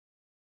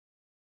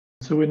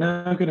So we're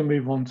now going to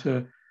move on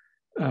to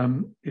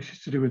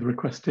issues to do with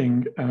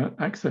requesting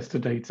access to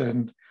data,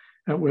 and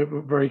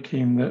we're very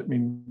keen that,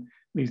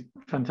 these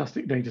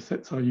fantastic data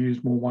sets are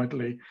used more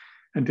widely,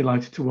 and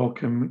delighted to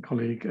welcome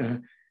colleague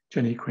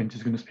Jenni Quint,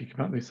 who's going to speak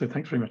about this. So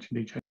thanks very much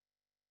indeed, Jenni.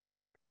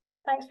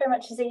 Thanks very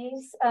much,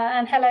 Aziz,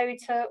 and hello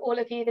to all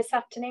of you this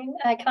afternoon.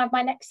 Can I have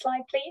my next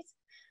slide, please?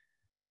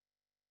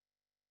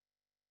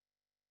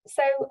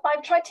 So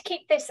I've tried to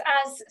keep this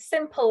as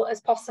simple as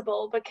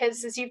possible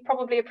because, as you've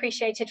probably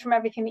appreciated from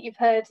everything that you've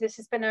heard, this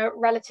has been a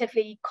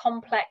relatively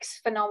complex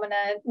phenomena,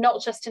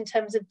 not just in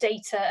terms of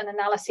data and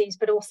analyses,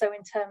 but also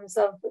in terms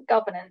of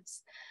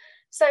governance.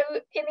 So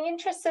in the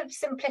interest of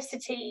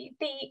simplicity,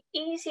 the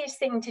easiest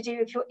thing to do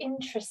if you're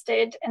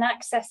interested in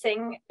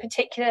accessing a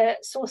particular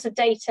source of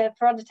data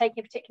for undertaking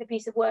a particular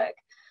piece of work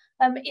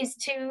is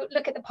to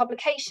look at the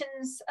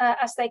publications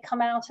as they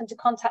come out, and to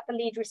contact the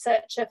lead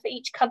researcher for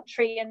each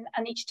country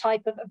and each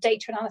type of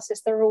data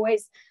analysis. There are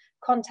always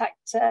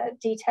contact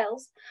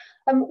details.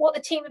 What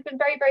the team have been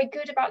very, very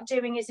good about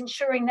doing is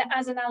ensuring that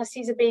as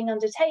analyses are being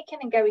undertaken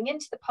and going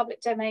into the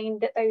public domain,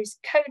 that those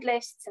code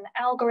lists and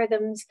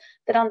algorithms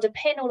that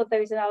underpin all of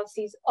those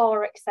analyses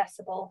are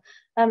accessible.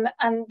 And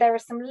there are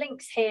some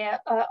links here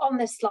on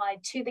this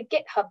slide to the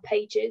GitHub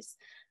pages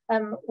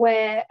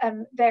where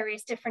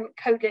various different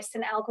code lists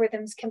and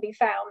algorithms can be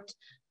found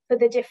for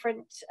the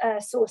different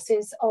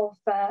sources of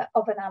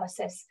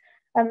analysis.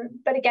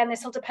 But again,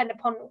 this will depend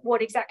upon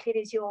what exactly it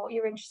is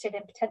you're interested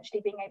in potentially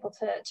being able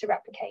to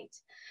replicate.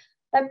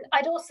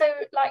 I'd also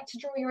like to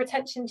draw your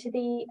attention to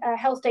the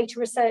Health Data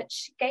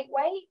Research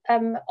Gateway,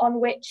 on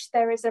which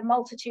there is a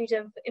multitude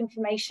of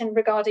information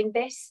regarding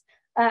this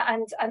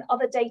and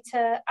other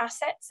data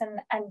assets,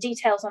 and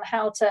details on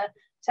how to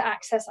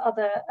access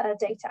other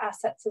data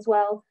assets as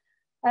well.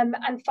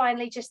 And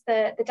finally, just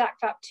the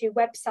DV2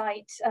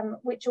 website,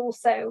 which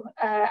also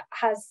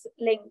has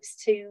links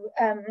to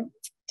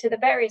the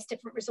various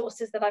different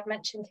resources that I've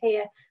mentioned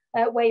here,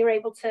 where you're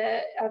able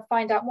to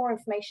find out more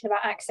information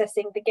about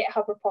accessing the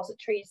GitHub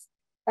repositories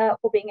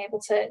or being able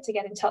to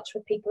get in touch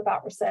with people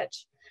about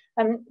research.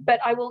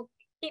 But I will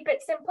keep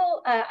it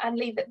simple and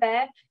leave it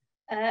there.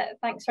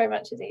 Thanks very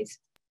much, Aziz.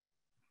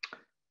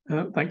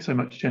 Thanks so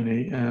much,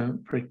 Jenni.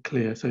 Very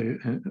clear, so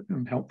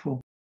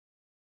helpful.